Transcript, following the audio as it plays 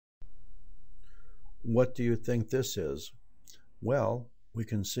What do you think this is? Well, we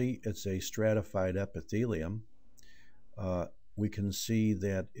can see it's a stratified epithelium. We can see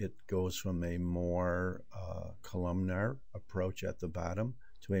that it goes from a more columnar approach at the bottom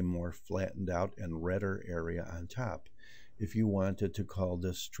to a more flattened out and redder area on top. If you wanted to call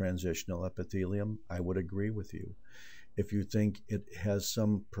this transitional epithelium, I would agree with you. If you think it has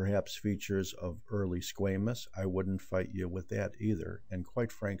some perhaps features of early squamous, I wouldn't fight you with that either. And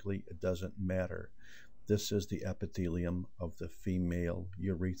quite frankly, it doesn't matter. This is the epithelium of the female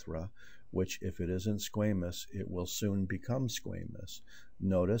urethra, which if it isn't squamous, it will soon become squamous.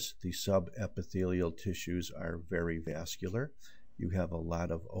 Notice the subepithelial tissues are very vascular. You have a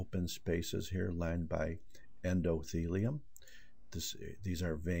lot of open spaces here lined by endothelium. These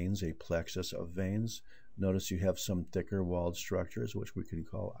are veins, a plexus of veins. Notice you have some thicker walled structures, which we can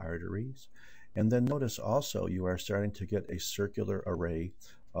call arteries. And then notice also you are starting to get a circular array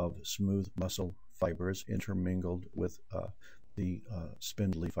of smooth muscle fibers intermingled with the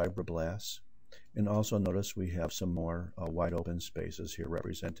spindly fibroblasts. And also notice we have some more wide open spaces here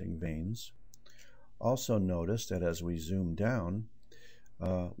representing veins. Also notice that as we zoom down,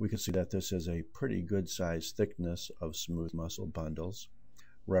 we can see that this is a pretty good size thickness of smooth muscle bundles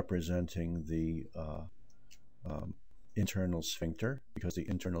representing the internal sphincter, because the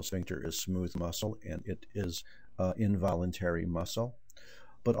internal sphincter is smooth muscle and it is involuntary muscle.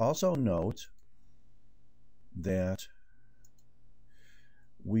 But also note that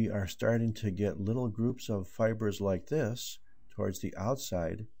we are starting to get little groups of fibers like this towards the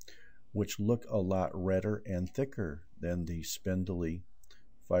outside, which look a lot redder and thicker than the spindly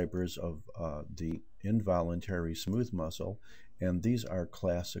fibers of the involuntary smooth muscle, and these are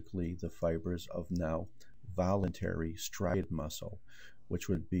classically the fibers of now voluntary striated muscle, which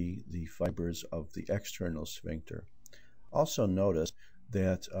would be the fibers of the external sphincter. Also notice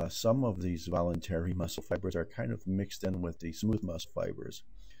that some of these voluntary muscle fibers are kind of mixed in with the smooth muscle fibers.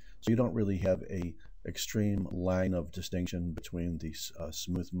 So you don't really have a extreme line of distinction between the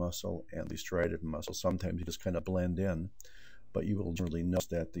smooth muscle and the striated muscle. Sometimes you just kind of blend in, but you will generally notice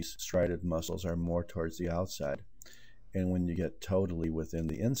that these striated muscles are more towards the outside. And when you get totally within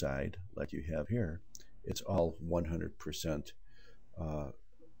the inside, like you have here, it's all 100%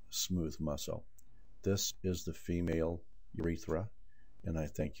 smooth muscle. This is the female urethra, and I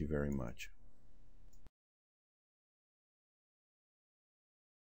thank you very much.